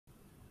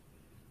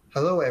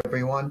Hello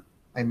everyone,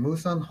 I'm Moo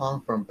Sun Hong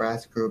from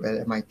Braatz Group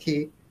at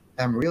MIT.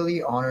 I'm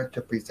really honored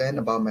to present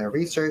about my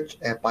research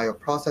at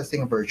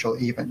Bioprocessing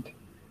Virtual Event.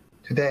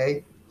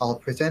 Today, I'll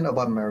present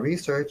about my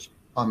research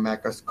on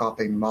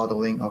macroscopic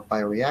modeling of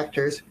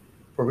bioreactors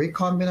for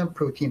recombinant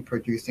protein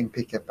producing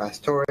Pichia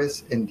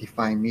pastoris in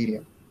defined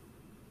medium.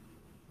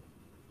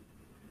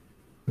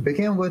 To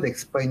begin with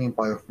explaining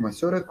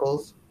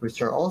biopharmaceuticals,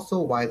 which are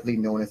also widely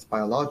known as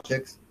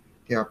biologics,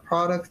 they are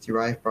products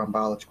derived from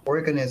biological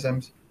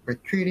organisms for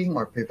treating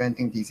or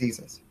preventing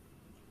diseases.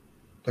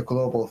 The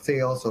global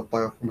sales of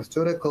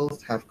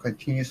biopharmaceuticals have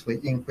continuously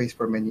increased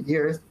for many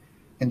years,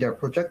 and they are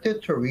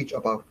projected to reach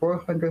about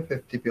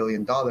 $450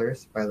 billion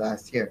by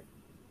last year.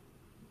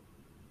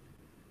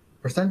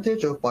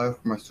 Percentage of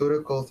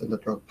biopharmaceuticals in the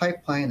drug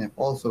pipeline have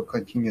also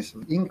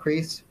continuously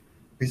increased,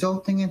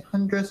 resulting in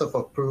hundreds of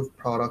approved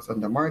products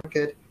on the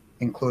market,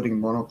 including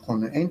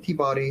monoclonal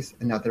antibodies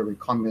and other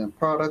recombinant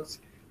products,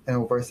 and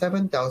over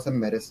 7,000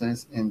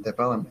 medicines in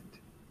development.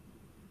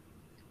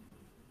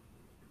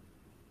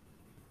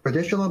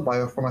 Traditional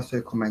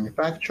biopharmaceutical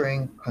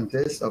manufacturing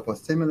consists of a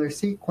similar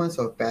sequence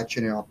of batch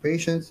unit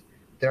operations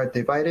that are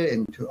divided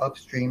into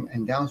upstream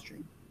and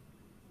downstream.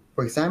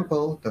 For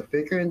example, the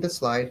figure in the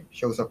slide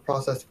shows a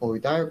process flow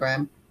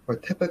diagram for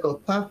a typical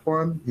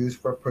platform used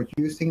for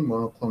producing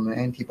monoclonal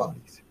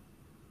antibodies.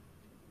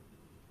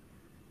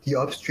 The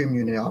upstream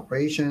unit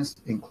operations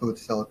include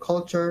cell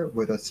culture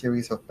with a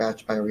series of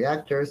batch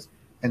bioreactors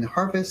and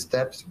harvest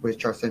steps,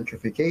 which are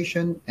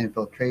centrifugation and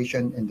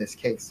filtration in this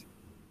case.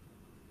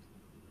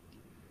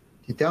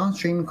 The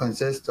downstream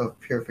consists of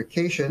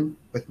purification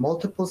with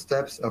multiple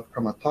steps of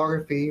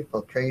chromatography,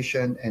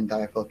 filtration, and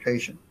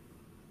diafiltration.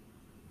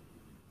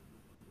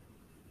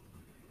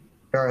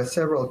 There are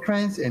several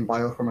trends in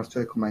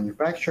biopharmaceutical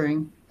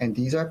manufacturing, and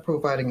these are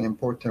providing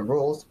important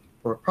roles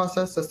for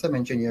process system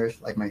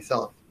engineers like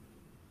myself.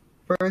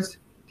 First,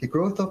 the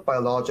growth of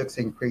biologics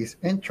increased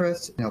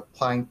interest in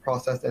applying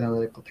process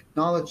analytical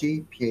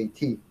technology,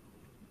 PAT.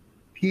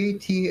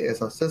 PAT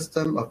is a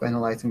system of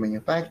analyzing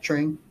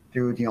manufacturing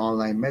through the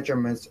online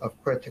measurements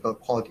of critical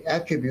quality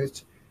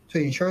attributes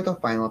to ensure the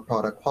final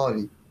product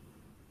quality.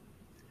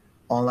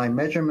 Online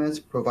measurements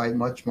provide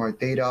much more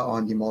data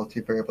on the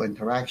multivariable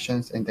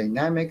interactions and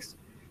dynamics,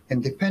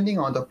 and depending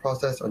on the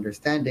process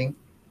understanding,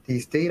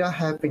 these data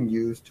have been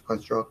used to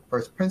construct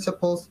first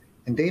principles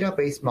and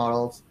database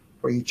models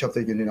for each of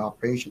the unit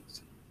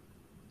operations.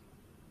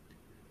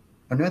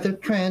 Another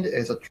trend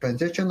is a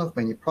transition of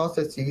many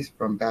processes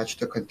from batch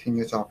to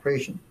continuous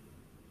operation.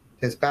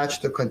 This batch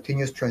to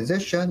continuous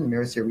transition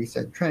mirrors a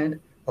recent trend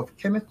of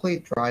chemically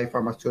dry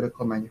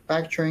pharmaceutical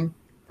manufacturing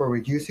for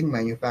reducing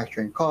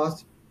manufacturing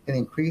costs and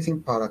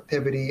increasing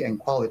productivity and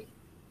quality.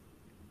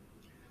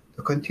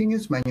 The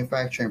continuous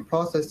manufacturing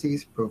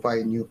processes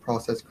provide new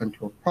process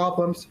control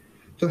problems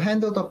to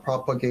handle the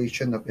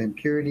propagation of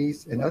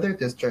impurities and other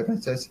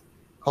disturbances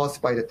caused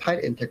by the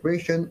tight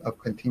integration of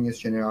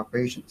continuous unit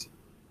operations.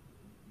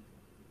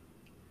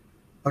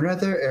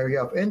 Another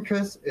area of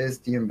interest is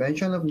the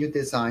invention of new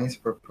designs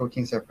for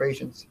protein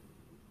separations.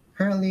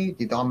 Currently,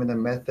 the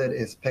dominant method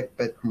is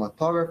pipette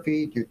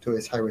chromatography due to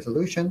its high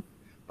resolution,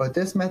 but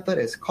this method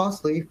is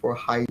costly for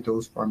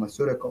high-dose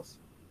pharmaceuticals.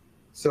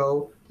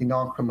 So, the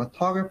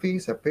non-chromatography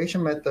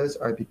separation methods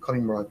are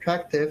becoming more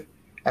attractive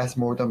as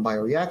modern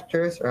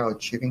bioreactors are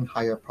achieving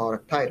higher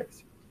product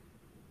titers.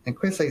 And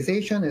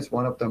crystallization is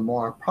one of the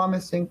more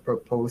promising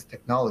proposed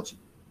technologies.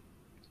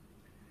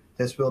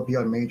 This will be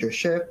a major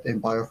shift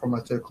in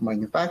biopharmaceutical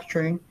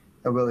manufacturing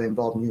and will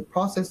involve new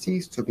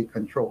processes to be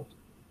controlled.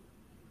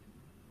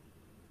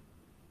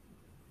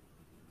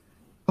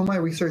 So my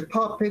research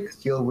topics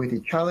deal with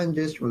the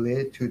challenges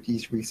related to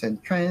these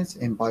recent trends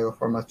in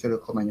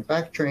biopharmaceutical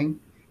manufacturing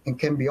and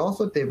can be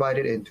also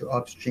divided into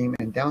upstream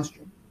and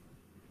downstream.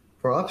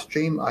 For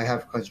upstream, I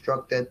have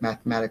constructed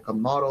mathematical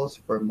models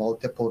for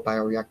multiple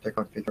bioreactor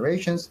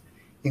configurations,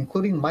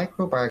 including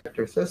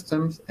microbioreactor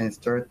systems and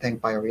stirred tank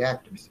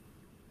bioreactors.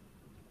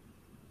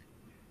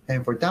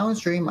 And for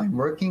downstream, I'm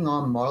working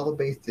on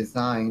model-based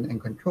design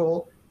and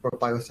control for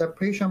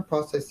bioseparation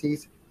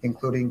processes,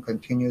 including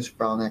continuous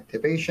Brown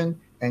activation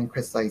and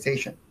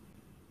crystallization.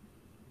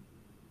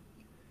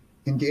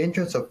 In the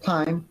interest of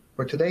time,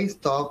 for today's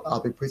talk, I'll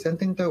be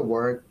presenting the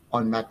work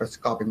on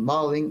macroscopic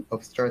modeling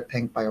of stirred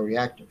tank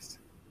bioreactors.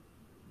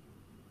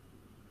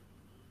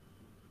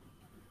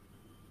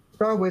 To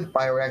start with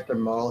bioreactor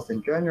models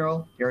in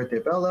general, they are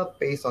developed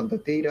based on the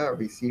data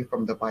received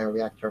from the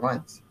bioreactor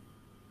runs.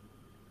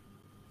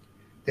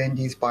 Then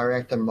these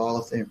bioreactor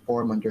models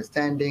inform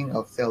understanding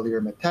of cellular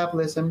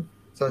metabolism,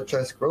 such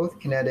as growth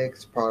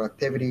kinetics,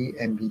 productivity,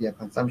 and media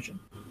consumption.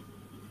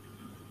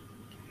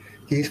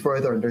 These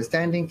further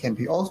understanding can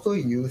be also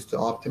used to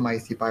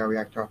optimize the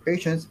bioreactor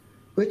operations,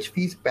 which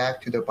feeds back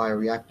to the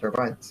bioreactor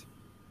runs.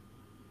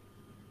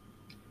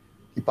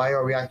 The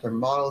bioreactor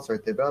models are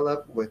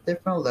developed with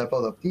different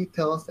levels of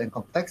details and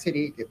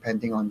complexity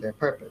depending on their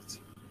purpose.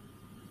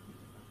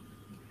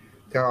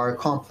 There are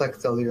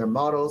complex cellular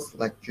models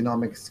like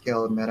genomic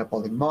scale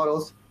metabolic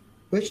models,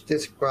 which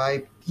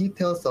describe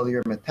detailed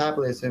cellular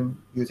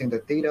metabolism using the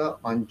data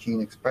on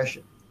gene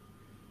expression.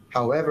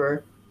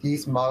 However,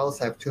 these models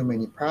have too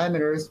many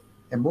parameters,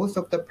 and most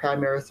of the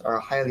parameters are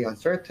highly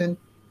uncertain,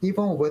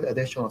 even with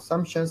additional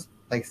assumptions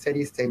like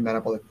steady-state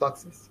metabolic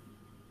fluxes.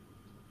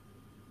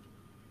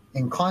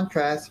 In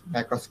contrast,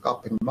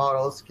 macroscopic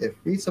models give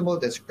reasonable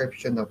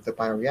description of the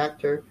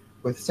bioreactor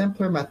with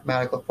simpler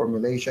mathematical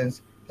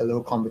formulations at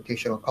low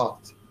computational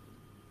costs.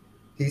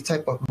 These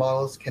type of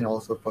models can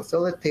also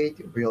facilitate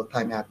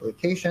real-time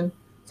application,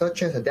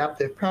 such as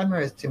adaptive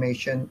parameter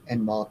estimation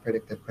and model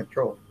predictive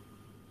control.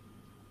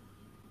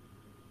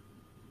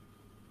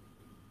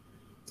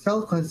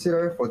 Cell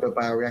considered for the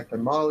bioreactor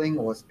modeling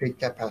was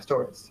Pichia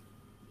pastoris.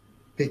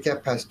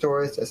 Pichia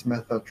pastoris is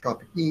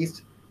methyl-tropic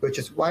yeast, which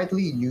is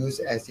widely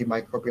used as the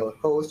microbial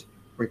host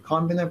for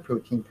recombinant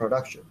protein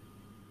production.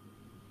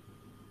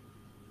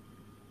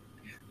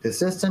 The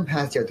system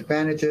has the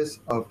advantages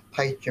of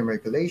tight gene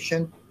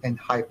regulation and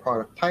high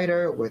product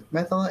titer with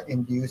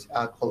methanol-induced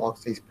alcohol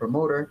oxidase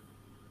promoter,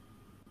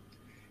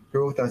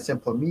 growth on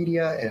simple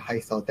media at high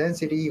cell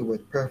density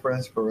with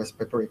preference for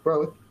respiratory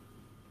growth,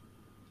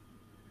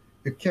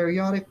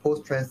 eukaryotic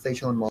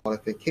post-translational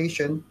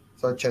modification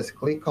such as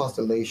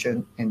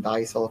glycosylation and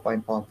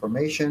disulfide bond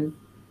formation,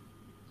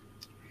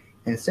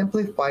 and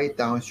simplified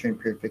downstream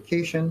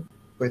purification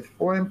with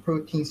foreign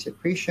protein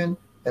secretion,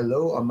 a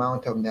low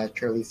amount of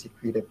naturally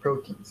secreted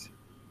proteins.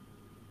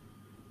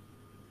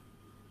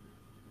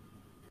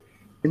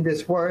 In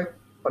this work,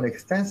 an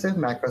extensive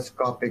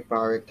macroscopic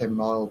bioreactor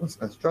model was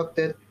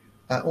constructed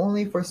not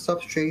only for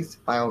substrates,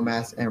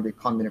 biomass, and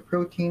recombinant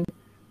protein,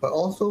 but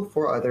also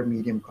for other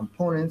medium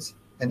components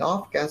and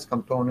off-gas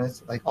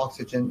components like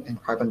oxygen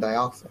and carbon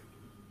dioxide.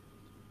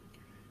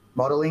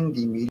 Modeling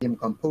the medium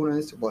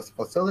components was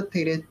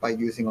facilitated by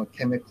using a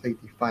chemically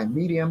defined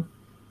medium,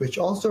 which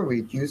also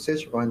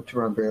reduces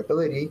run-to-run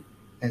variability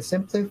and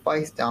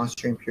simplifies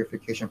downstream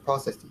purification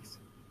processes.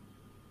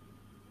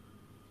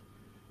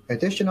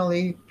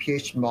 Additionally,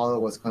 pH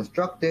model was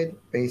constructed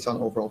based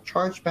on overall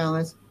charge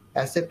balance,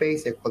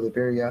 acid-base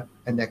equilibria,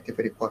 and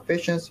activity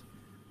coefficients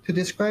to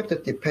describe the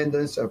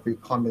dependence of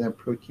recombinant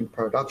protein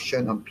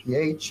production on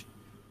pH,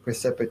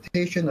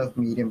 precipitation of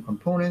medium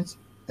components,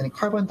 and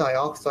carbon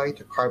dioxide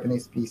to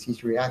carbonate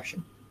species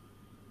reaction.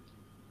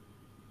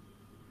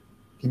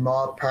 The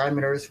model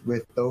parameters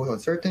with low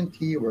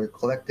uncertainty were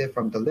collected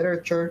from the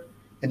literature,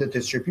 and the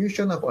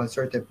distribution of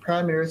uncertain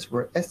parameters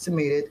were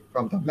estimated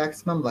from the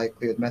maximum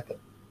likelihood method.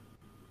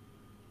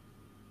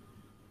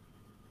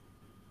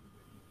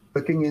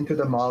 Looking into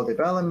the model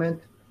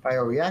development,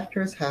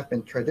 bioreactors have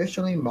been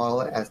traditionally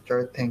modeled as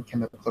stirred tank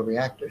chemical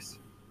reactors.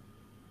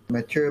 The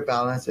material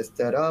balance is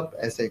set up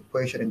as the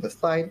equation in the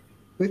slide,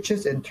 which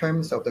is in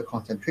terms of the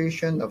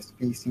concentration of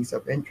species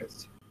of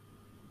interest.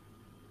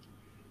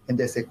 In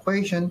this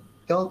equation,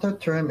 delta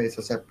term is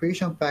a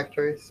separation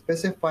factor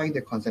specifying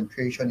the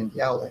concentration in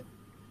the outlet.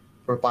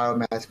 For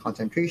biomass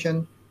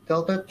concentration,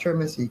 delta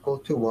term is equal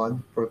to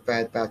 1 for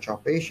fed batch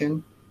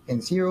operation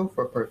and 0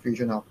 for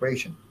perfusion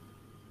operation.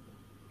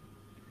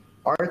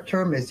 R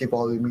term is the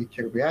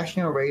volumetric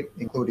reaction rate,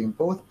 including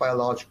both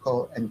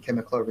biological and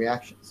chemical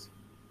reactions.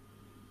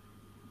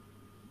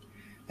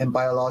 And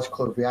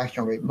biological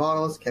reaction rate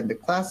models can be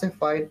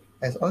classified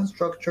as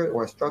unstructured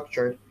or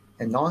structured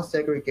and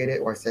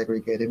non-segregated or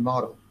segregated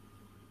model.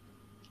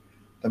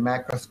 The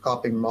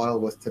macroscopic model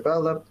was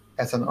developed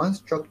as an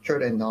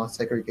unstructured and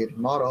non-segregated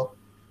model,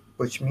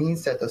 which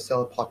means that the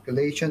cell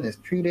population is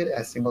treated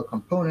as single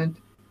component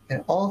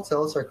and all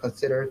cells are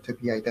considered to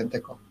be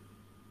identical.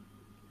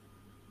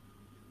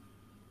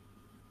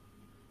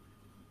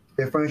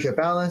 Differential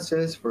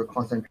balances for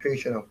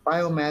concentration of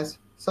biomass,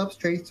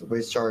 substrates,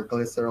 which are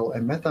glycerol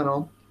and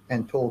methanol,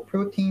 and total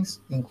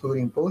proteins,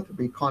 including both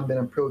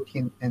recombinant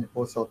protein and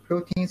whole cell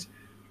proteins,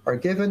 are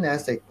given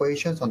as the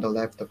equations on the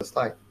left of the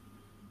slide.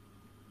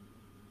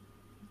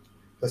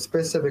 The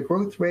specific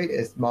growth rate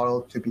is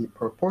modeled to be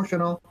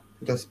proportional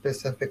to the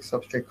specific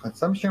substrate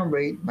consumption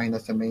rate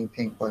minus the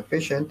maintained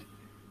coefficient,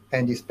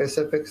 and the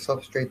specific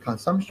substrate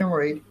consumption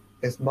rate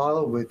is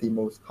modeled with the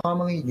most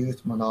commonly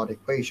used Monod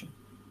equation.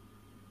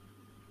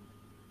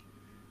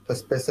 The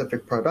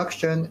specific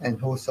production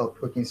and whole cell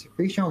protein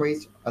secretion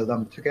rates are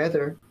lumped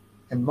together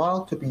and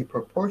modeled to be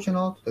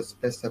proportional to the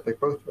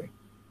specific growth rate.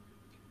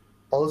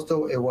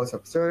 Also, it was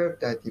observed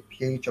that the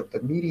pH of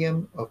the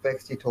medium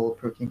affects the total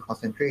protein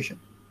concentration.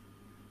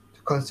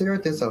 To consider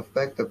this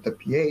effect of the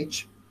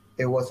pH,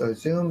 it was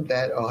assumed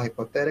that a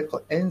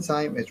hypothetical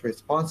enzyme is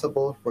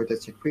responsible for the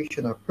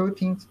secretion of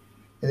proteins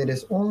and it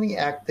is only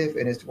active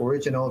in its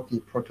original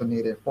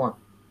deprotonated form.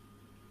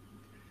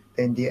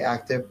 Then the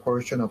active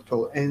portion of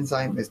total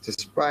enzyme is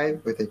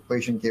described with the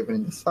equation given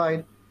in the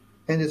slide,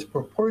 and its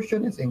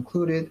proportion is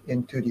included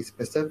into the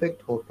specific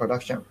total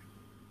production rate.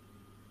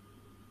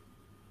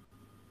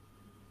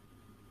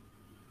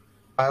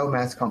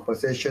 Biomass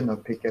composition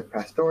of Pichia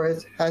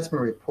pastoris has been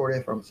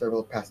reported from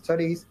several past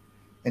studies,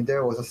 and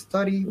there was a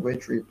study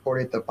which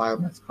reported the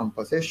biomass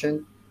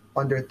composition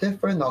under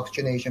different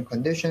oxygenation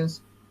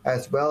conditions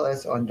as well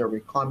as under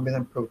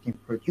recombinant protein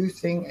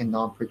producing and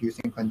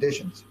non-producing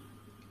conditions.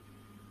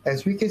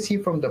 As we can see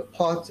from the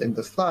plots in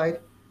the slide,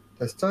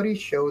 the study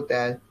showed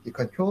that the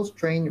control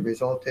strain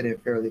resulted in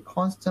fairly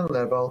constant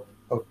level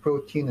of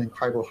protein and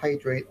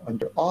carbohydrate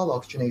under all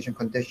oxygenation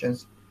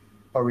conditions,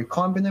 while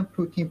recombinant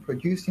protein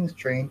producing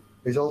strain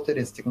resulted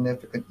in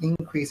significant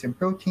increase in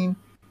protein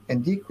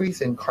and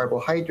decrease in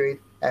carbohydrate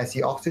as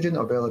the oxygen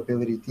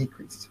availability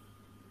decreased.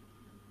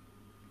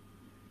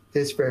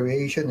 This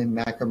variation in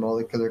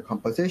macromolecular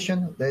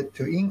composition led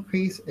to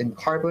increase in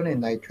carbon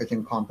and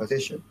nitrogen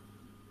composition.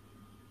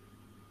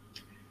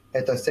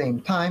 At the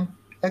same time,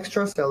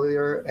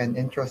 extracellular and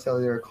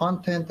intracellular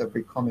content of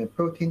recombinant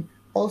protein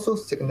also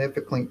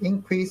significantly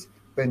increased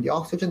when the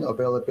oxygen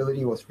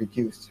availability was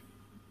reduced.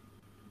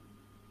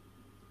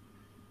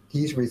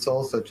 These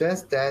results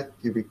suggest that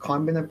the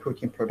recombinant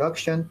protein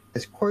production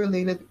is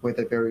correlated with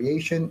a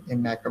variation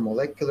in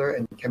macromolecular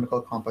and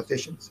chemical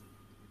compositions.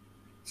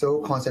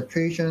 So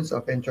concentrations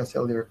of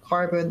intracellular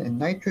carbon and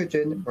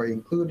nitrogen were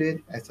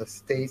included as a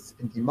states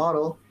in the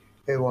model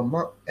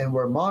and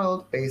were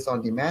modeled based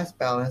on the mass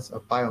balance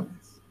of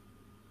biomass.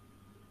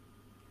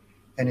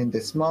 And in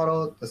this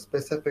model, the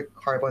specific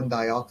carbon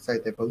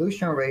dioxide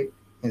evolution rate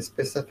and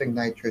specific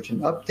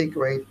nitrogen uptake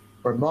rate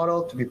were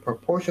modeled to be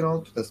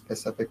proportional to the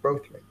specific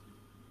growth rate.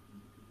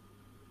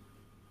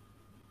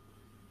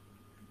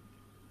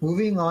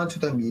 Moving on to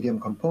the medium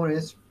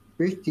components,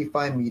 which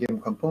define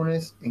medium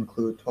components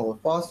include tall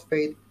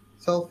phosphate,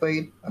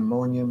 sulfate,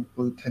 ammonium,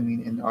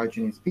 glutamine, and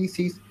arginine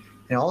species,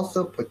 and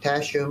also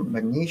potassium,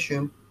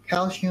 magnesium,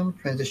 calcium,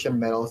 transition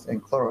metals,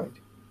 and chloride.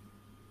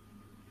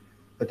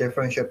 The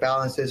differential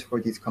balances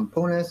for these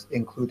components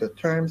include the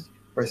terms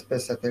for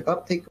specific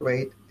uptake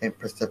rate and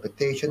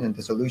precipitation and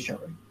dissolution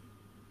rate.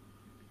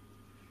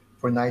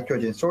 For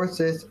nitrogen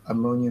sources,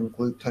 ammonium,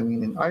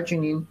 glutamine, and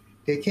arginine,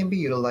 they can be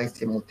utilized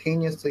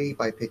simultaneously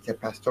by Pichia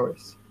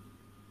pastoris.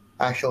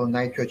 Actual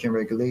nitrogen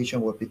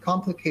regulation would be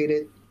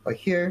complicated, but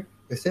here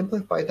we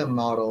simplify the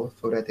model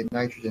so that the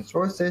nitrogen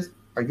sources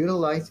are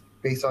utilized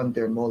based on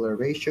their molar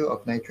ratio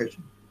of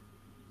nitrogen.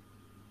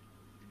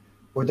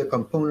 For the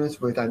components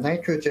without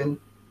nitrogen,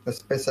 the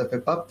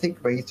specific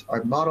uptake rates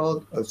are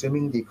modeled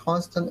assuming the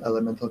constant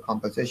elemental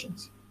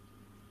compositions.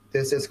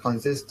 This is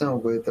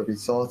consistent with the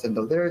results in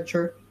the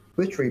literature,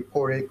 which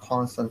reported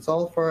constant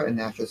sulfur and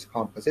ashes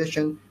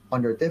composition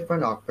under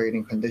different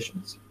operating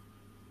conditions.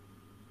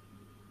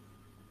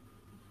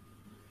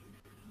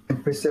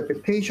 And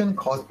precipitation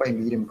caused by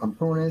medium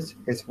components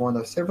is one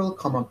of several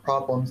common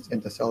problems in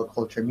the cell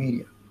culture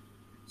media.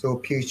 So a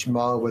pH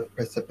model with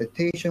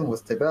precipitation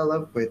was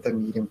developed with the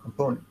medium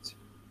components.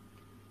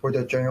 For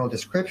the general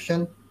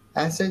description,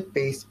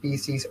 acid-base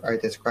species are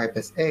described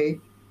as A,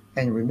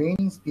 and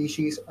remaining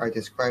species are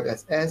described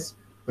as S,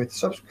 with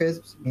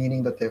subscripts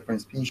meaning the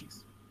different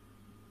species.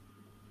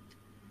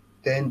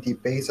 Then the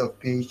base of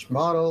pH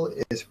model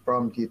is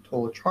from the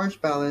total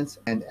charge balance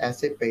and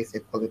acid-base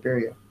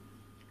equilibria.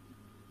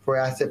 For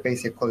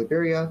acid-base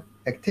equilibria,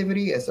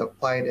 activity is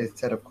applied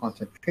instead of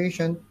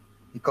concentration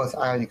because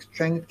ionic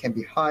strength can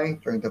be high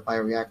during the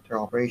bioreactor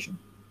operation.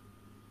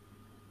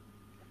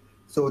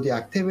 So the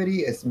activity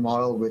is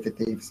modeled with the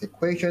Davis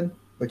equation,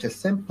 which is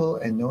simple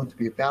and known to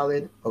be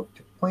valid up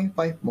to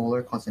 0.5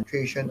 molar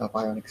concentration of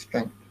ionic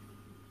strength.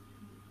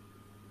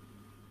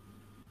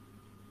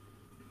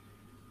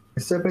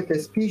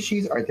 Precipitate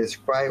species are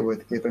described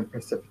with given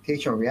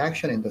precipitation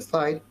reaction in the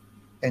slide,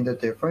 and the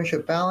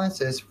differential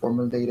balance is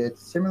formulated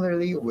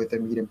similarly with the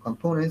medium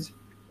components,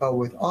 but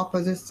with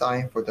opposite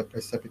sign for the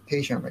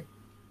precipitation rate.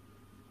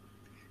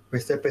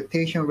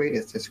 Precipitation rate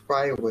is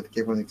described with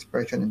given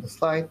expression in the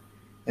slide,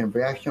 and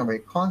reaction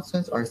rate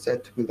constants are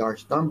set to be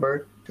large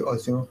number to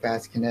assume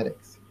fast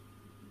kinetics.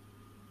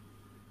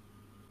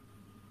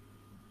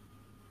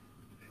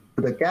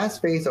 For the gas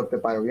phase of the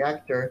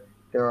bioreactor,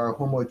 there are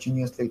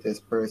homogeneously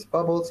dispersed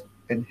bubbles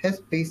and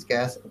Hess-based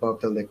gas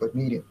above the liquid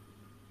medium.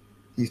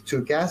 These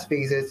two gas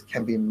phases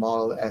can be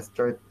modeled as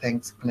dirt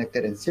tanks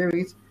connected in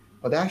series,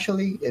 but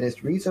actually it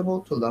is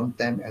reasonable to lump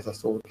them as a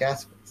sole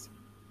gas phase.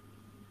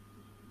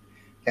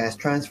 Gas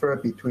transfer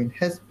between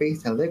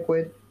Hess-base and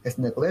liquid is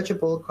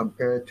negligible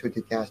compared to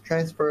the gas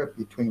transfer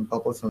between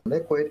bubbles and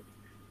liquid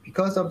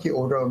because of the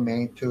order of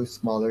magnitude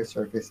smaller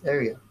surface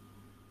area.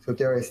 So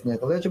there is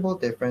negligible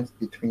difference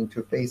between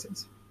two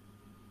phases.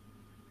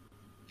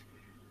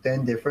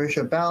 Then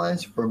differential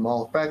balance for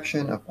mole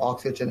fraction of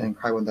oxygen and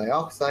carbon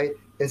dioxide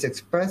is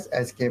expressed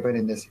as given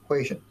in this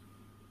equation.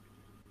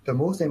 The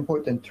most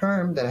important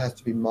term that has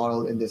to be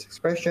modeled in this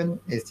expression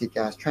is the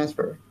gas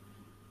transfer.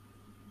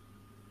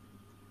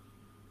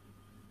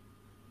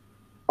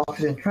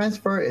 Oxygen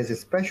transfer is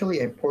especially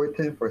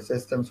important for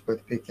systems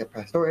with Pichia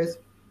pastoris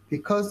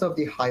because of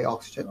the high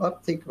oxygen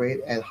uptake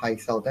rate at high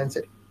cell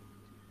density.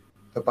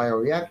 The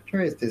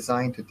bioreactor is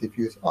designed to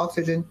diffuse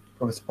oxygen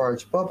from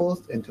sparse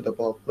bubbles into the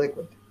bulk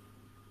liquid.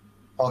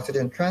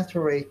 Oxygen transfer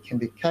rate can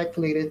be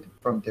calculated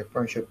from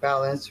differential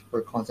balance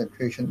for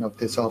concentration of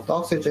dissolved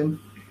oxygen,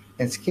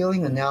 and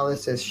scaling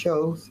analysis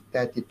shows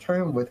that the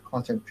term with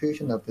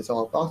concentration of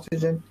dissolved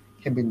oxygen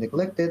can be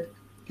neglected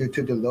due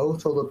to the low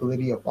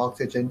solubility of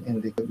oxygen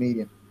in liquid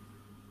medium.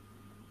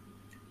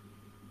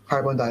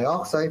 Carbon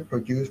dioxide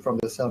produced from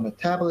the cell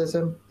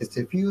metabolism is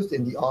diffused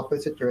in the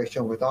opposite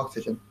direction with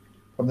oxygen,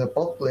 from the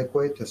bulk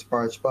liquid to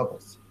sparge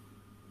bubbles.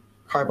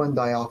 Carbon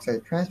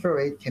dioxide transfer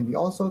rate can be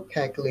also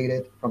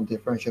calculated from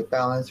differential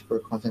balance for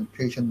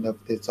concentration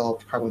of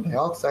dissolved carbon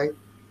dioxide,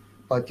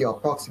 but the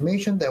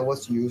approximation that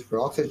was used for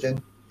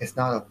oxygen is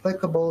not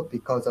applicable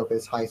because of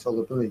its high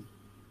solubility.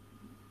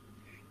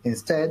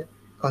 Instead,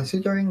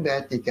 considering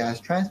that the gas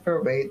transfer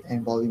rate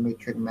and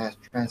volumetric mass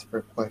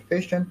transfer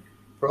coefficient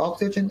for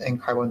oxygen and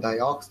carbon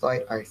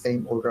dioxide are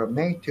same order of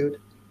magnitude,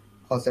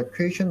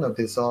 concentration of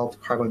dissolved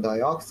carbon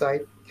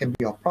dioxide can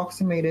be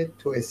approximated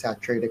to its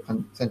saturated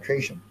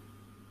concentration.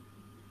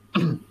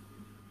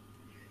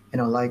 And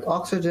unlike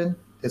oxygen,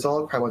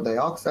 dissolved carbon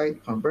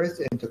dioxide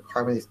converts into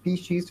carbonate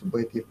species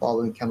with the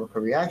following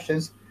chemical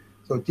reactions,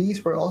 so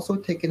these were also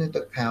taken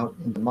into account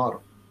in the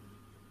model.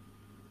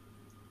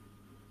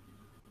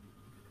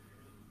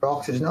 For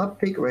oxygen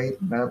uptake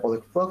rate,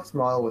 metabolic flux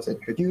model was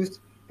introduced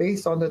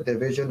based on the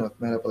division of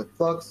metabolic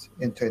flux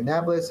into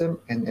anabolism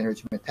and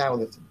energy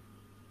metabolism.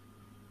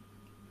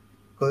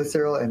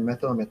 Glycerol and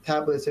methanol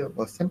metabolism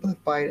was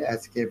simplified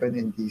as given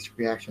in these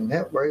reaction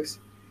networks,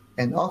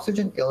 and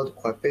oxygen yield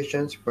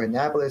coefficients for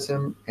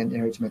anabolism and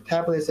energy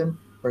metabolism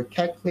were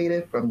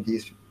calculated from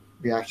these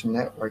reaction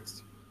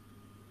networks.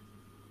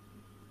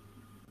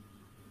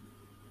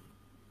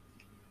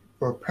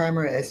 For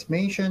primary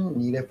estimation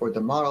needed for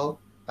the model,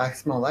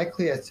 maximal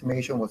likely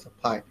estimation was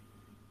applied.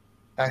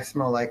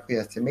 Maximal likely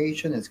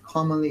estimation is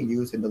commonly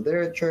used in the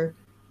literature,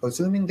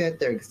 assuming that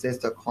there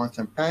exists a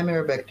constant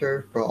primary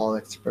vector for all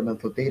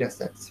experimental data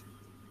sets.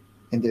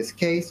 In this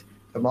case,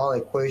 the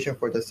model equation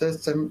for the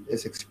system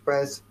is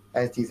expressed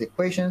as these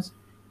equations,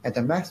 and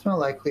the maximal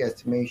likely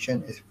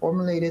estimation is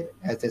formulated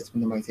as this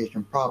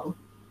minimization problem.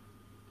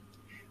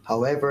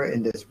 However,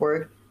 in this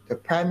work, the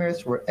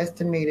parameters were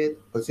estimated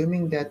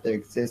assuming that there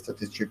exists a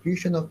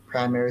distribution of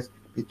parameters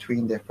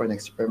between different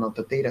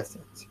experimental data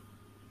sets.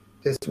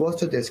 This was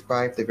to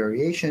describe the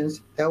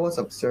variations that was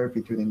observed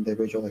between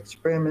individual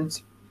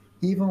experiments,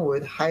 even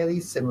with highly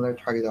similar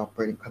target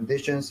operating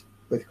conditions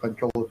with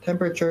controlled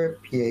temperature,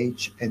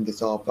 pH, and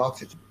dissolved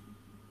oxygen.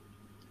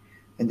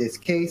 In this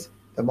case,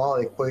 the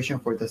model equation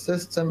for the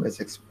system is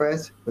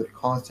expressed with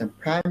constant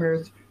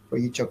parameters for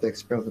each of the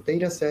experimental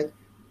data set,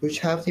 which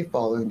have the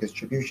following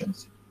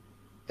distributions.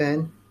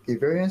 Then, the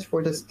variance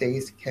for the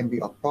states can be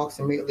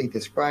approximately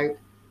described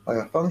by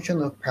a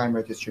function of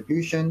parameter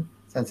distribution,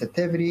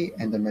 sensitivity,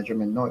 and the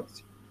measurement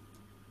noise.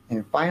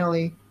 And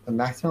finally, the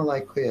maximum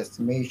likely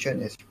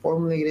estimation is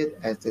formulated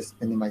as this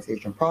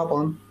minimization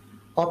problem,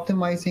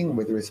 optimizing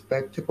with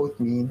respect to both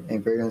mean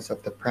and variance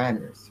of the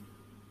parameters.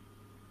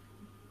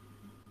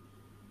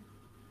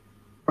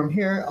 From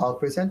here, I'll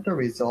present the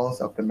results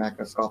of the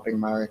macroscopic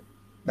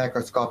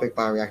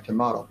bioreactor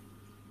model.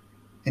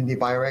 In the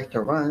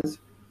bioreactor runs,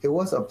 it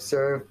was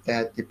observed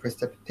that the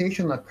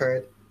precipitation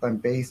occurred when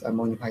base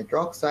ammonium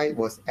hydroxide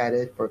was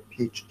added for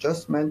pH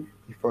adjustment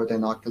before the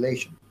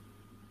inoculation.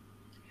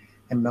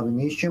 And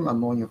magnesium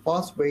ammonium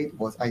phosphate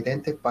was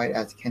identified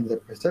as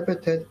candidate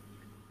precipitate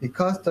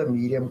because the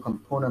medium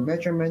component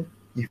measurement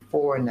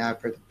before and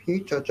after the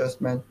pH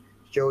adjustment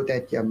showed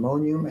that the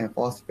ammonium and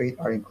phosphate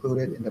are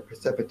included in the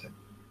precipitate.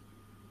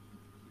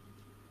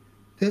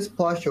 This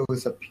plot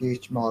shows the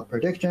pH model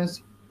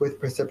predictions with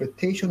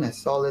precipitation as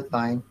solid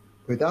line,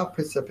 without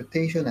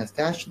precipitation as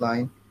dashed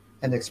line,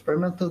 and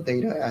experimental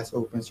data as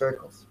open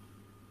circles.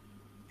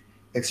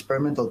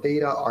 Experimental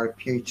data are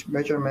pH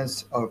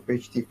measurements of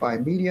rich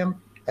defined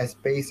medium as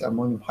base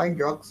ammonium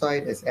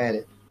hydroxide is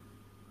added.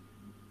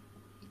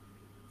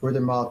 For the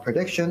model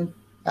prediction,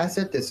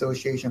 acid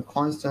dissociation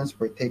constants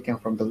were taken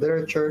from the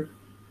literature,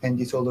 and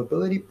the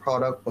solubility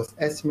product was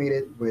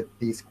estimated with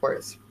these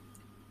squares.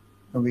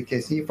 And we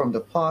can see from the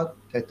plot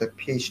that the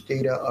pH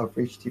data of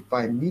rich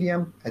defined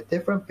medium at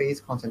different base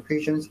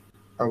concentrations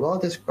are well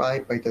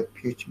described by the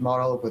pH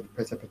model with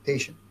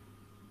precipitation.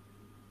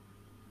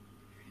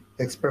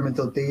 The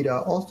experimental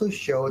data also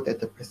showed that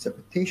the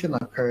precipitation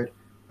occurred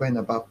when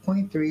about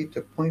 0.3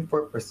 to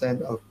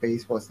 0.4% of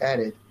base was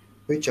added,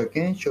 which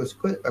again shows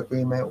good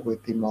agreement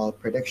with the model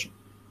prediction.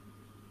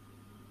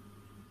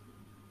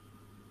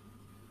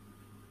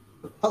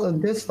 The plot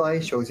on this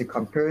slide shows a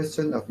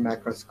comparison of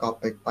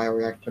macroscopic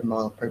bioreactor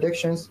model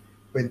predictions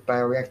with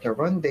bioreactor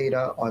run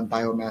data on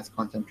biomass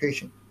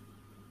concentration.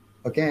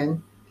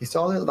 Again, the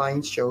solid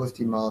line shows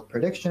the model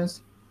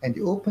predictions, and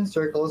the open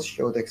circles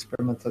show the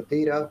experimental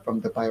data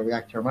from the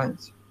bioreactor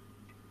runs.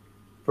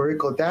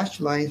 Vertical dashed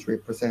lines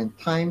represent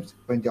times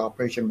when the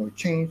operation mode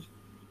changed,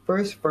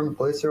 first from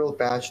glycerol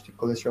batch to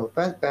glycerol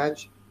fat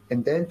batch,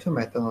 and then to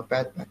methanol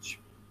fat batch.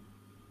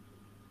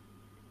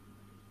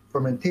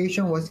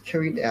 Fermentation was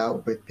carried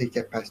out with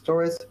Pichia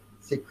pastoris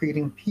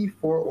secreting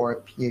P4 or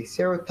PA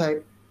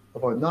serotype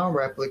of a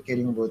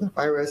non-replicating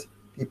rotavirus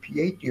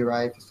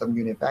BPH-derived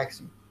subunit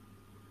vaccine.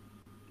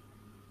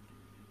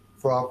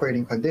 For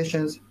operating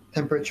conditions,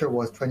 temperature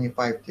was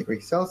 25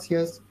 degrees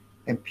Celsius,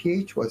 and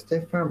pH was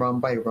different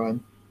run by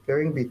run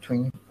varying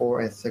between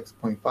 4 and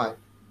 6.5.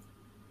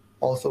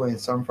 Also, in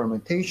some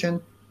fermentation,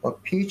 a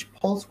pH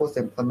pulse was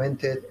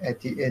implemented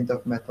at the end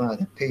of methylene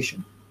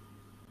adaptation.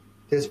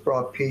 This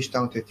brought pH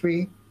down to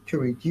 3 to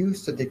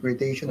reduce the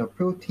degradation of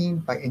protein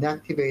by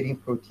inactivating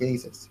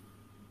proteases.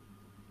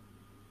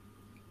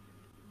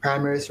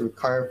 Parameters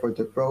required for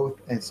the growth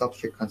and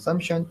substrate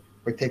consumption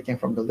were taken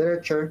from the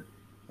literature,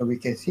 and we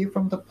can see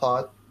from the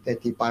plot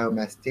that the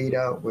biomass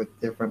data with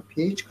different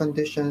pH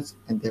conditions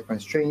and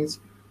different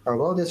strains are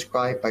well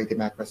described by the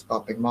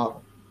macroscopic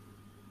model.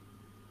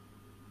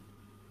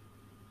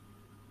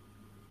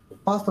 The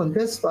plots on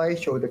this slide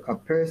show the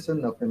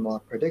comparison of the molar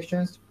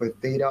predictions with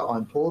data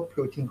on total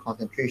protein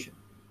concentration.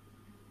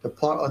 The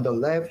plot on the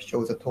left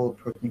shows the total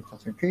protein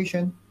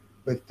concentration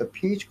with the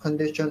pH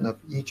condition of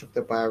each of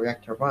the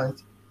bioreactor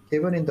runs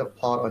given in the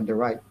plot on the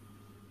right.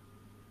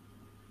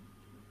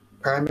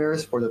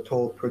 Parameters for the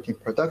total protein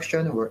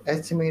production were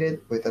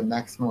estimated with a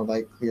maximum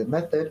likelihood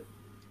method,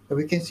 and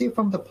we can see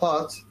from the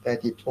plots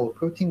that the total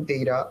protein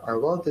data are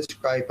well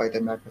described by the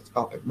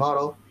macroscopic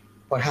model,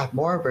 but have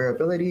more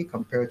variability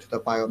compared to the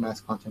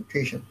biomass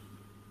concentration.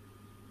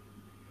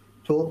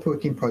 Total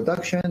protein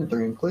production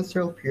during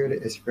glycerol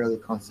period is fairly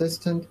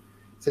consistent,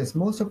 since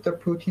most of the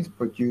proteins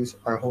produced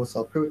are whole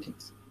cell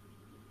proteins.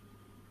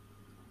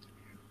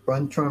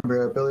 Run-term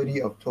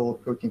variability of total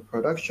protein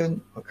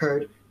production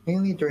occurred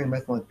mainly during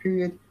methylene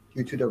period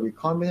due to the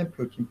recombinant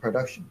protein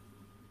production.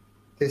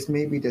 This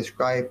may be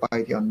described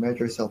by the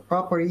unmeasured cell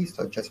properties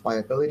such as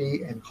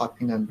viability and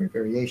copy number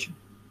variation.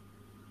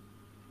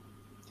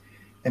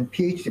 And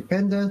pH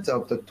dependence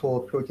of the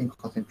total protein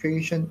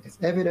concentration is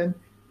evident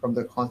from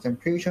the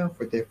concentration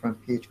for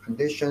different pH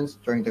conditions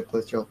during the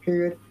glycerol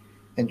period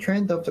and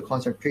trend of the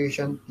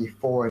concentration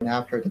before and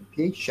after the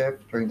pH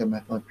shift during the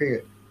methylene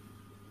period.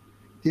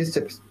 This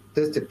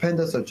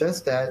dependence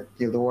suggests that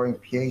the lowering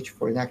pH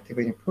for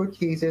inactivating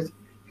proteases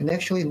can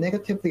actually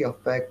negatively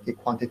affect the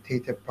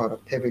quantitative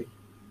productivity.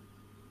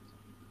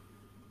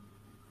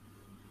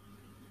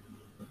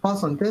 The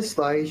plots on this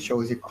slide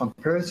shows a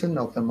comparison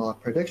of the molar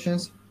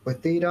predictions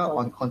with data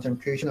on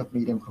concentration of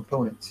medium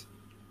components.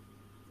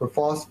 For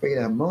phosphate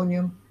and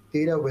ammonium,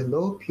 data with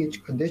low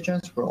pH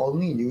conditions were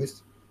only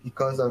used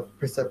because of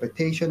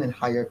precipitation in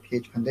higher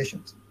pH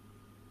conditions.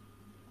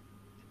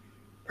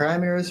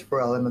 Parameters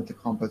for elemental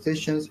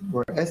compositions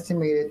were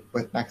estimated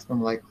with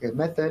maximum likelihood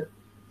method,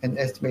 and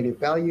estimated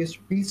values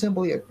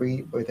reasonably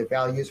agree with the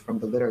values from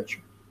the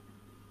literature.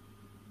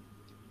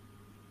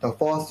 The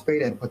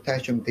phosphate and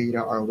potassium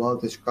data are well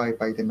described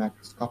by the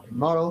macroscopic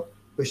model,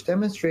 which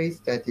demonstrates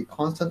that the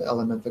constant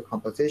elemental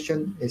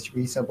composition is a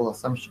reasonable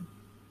assumption.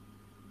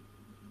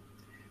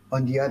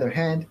 On the other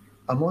hand,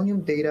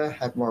 ammonium data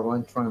have more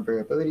run-term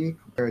variability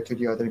compared to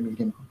the other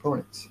medium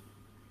components.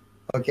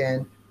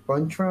 Again,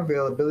 run-term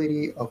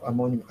variability of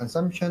ammonium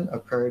consumption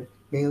occurred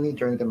mainly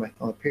during the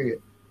methylene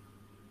period.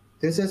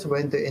 This is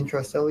when the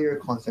intracellular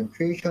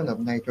concentration of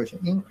nitrogen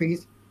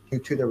increased due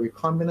to the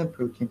recombinant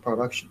protein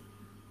production.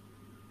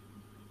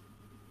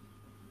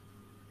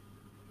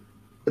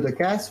 For the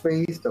gas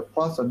phase, the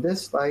plots on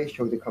this slide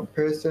show the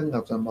comparison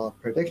of the molar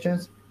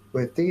predictions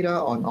with data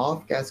on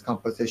off-gas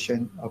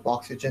composition of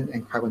oxygen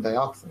and carbon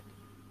dioxide.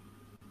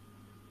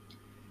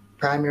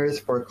 Parameters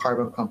for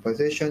carbon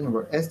composition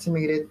were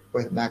estimated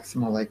with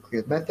maximum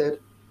likelihood method,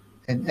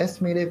 and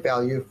estimated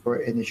value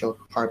for initial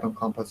carbon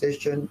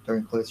composition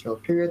during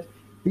glycerol period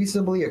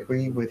reasonably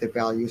agree with the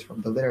values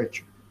from the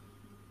literature.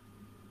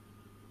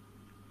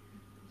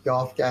 The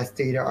off-gas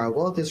data are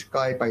well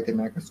described by the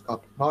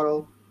macroscopic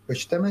model,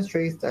 which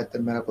demonstrates that the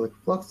metabolic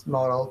flux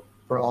model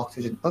for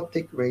oxygen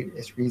uptake rate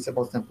is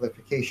reasonable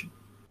simplification.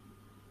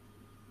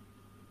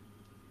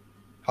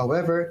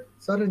 However,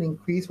 sudden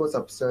increase was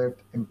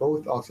observed in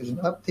both oxygen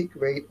uptake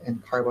rate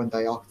and carbon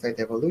dioxide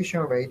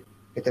evolution rate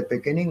at the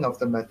beginning of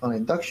the methylene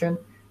induction,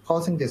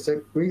 causing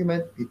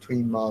disagreement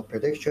between model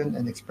prediction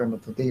and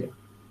experimental data.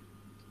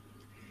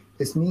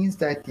 This means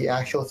that the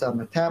actual cell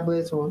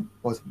metabolism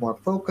was more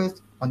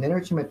focused on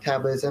energy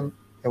metabolism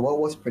than what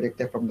was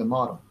predicted from the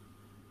model.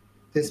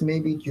 This may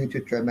be due to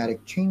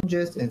dramatic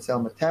changes in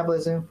cell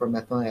metabolism for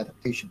methylene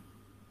adaptation.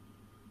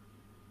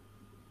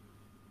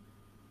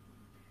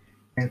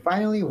 And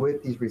finally,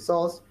 with these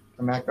results,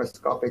 the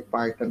macroscopic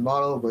bioreactor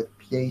model with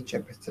pH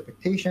and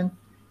precipitation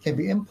can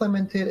be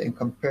implemented and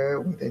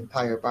compared with the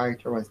entire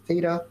bioreactor run's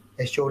data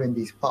as shown in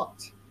these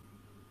plots.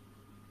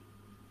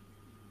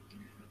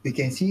 We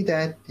can see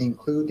that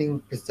including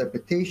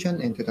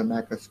precipitation into the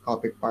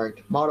macroscopic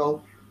bioreactor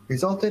model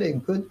resulted in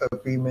good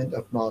agreement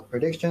of model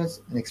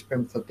predictions and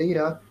experimental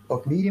data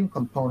of medium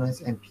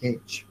components and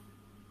pH.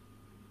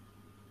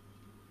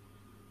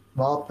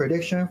 Model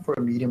prediction for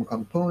medium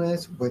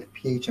components with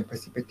pH and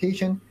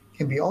precipitation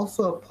can be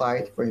also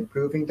applied for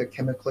improving the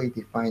chemically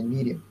defined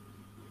medium.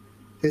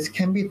 This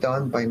can be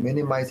done by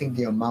minimizing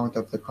the amount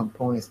of the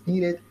components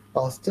needed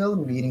while still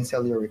meeting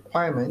cellular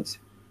requirements,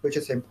 which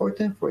is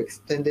important for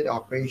extended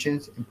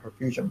operations in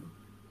perfusion.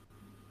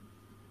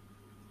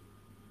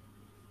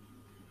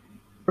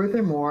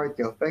 Furthermore,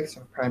 the effects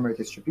of primary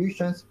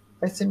distributions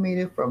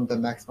estimated from the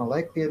maximum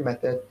likelihood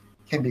method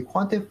can be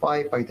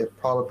quantified by the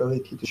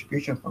probability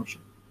distribution function.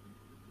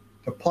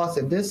 The plots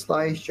in this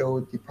slide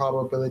show the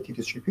probability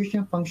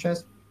distribution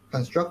functions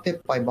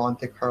constructed by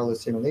Monte Carlo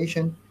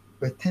simulation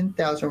with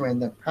 10,000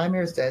 random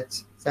primary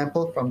sets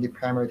sampled from the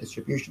primary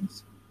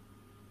distributions.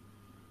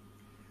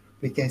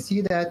 We can see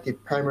that the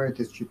primary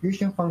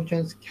distribution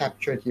functions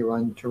capture the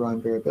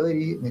run-to-run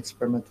variability in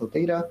experimental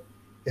data,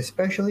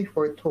 especially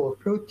for total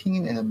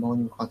protein and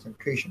ammonium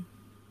concentration.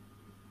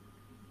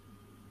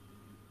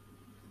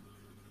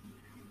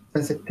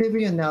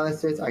 Sensitivity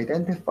analysis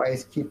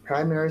identifies key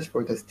parameters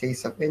for the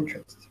states of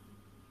interest.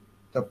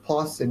 The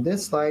plots in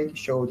this slide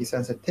show the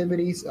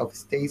sensitivities of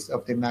states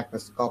of the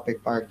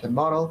macroscopic bioreactor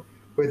model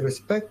with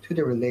respect to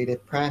the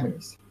related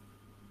parameters.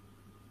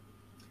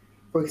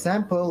 For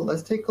example,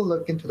 let's take a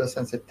look into the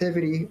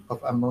sensitivity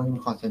of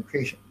ammonium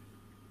concentration.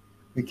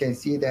 We can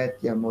see that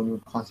the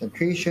ammonium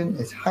concentration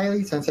is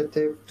highly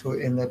sensitive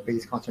to inlet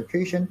base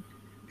concentration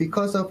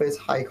because of its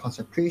high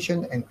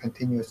concentration and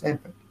continuous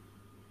input.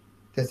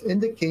 This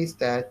indicates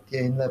that the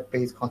inlet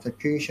base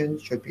concentration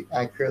should be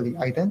accurately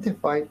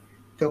identified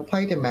to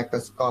apply the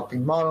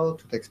macroscopic model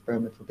to the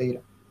experimental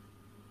data.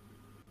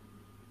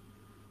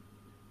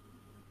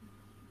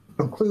 To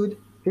conclude,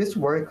 this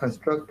work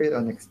constructed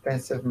an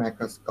extensive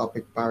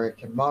macroscopic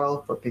bioreactor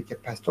model for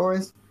Pichia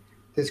pastoris,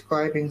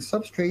 describing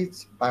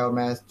substrates,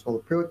 biomass, total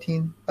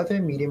protein,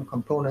 other medium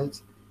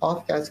components,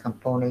 off-gas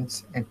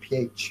components, and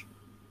pH.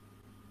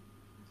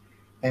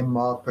 And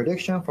model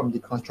prediction from the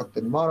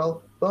constructed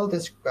model will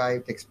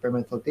describe the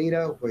experimental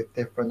data with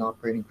different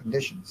operating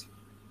conditions.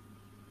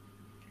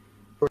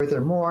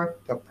 Furthermore,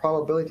 the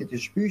probability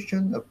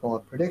distribution of model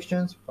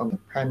predictions from the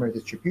primary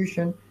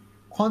distribution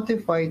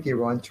quantify the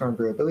run-to-run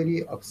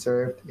variability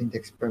observed in the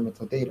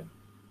experimental data.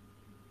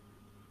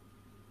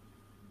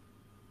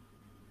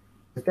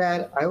 With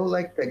that, I would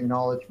like to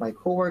acknowledge my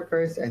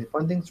coworkers and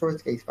funding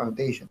source Case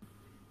Foundation,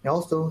 and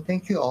also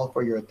thank you all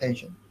for your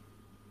attention.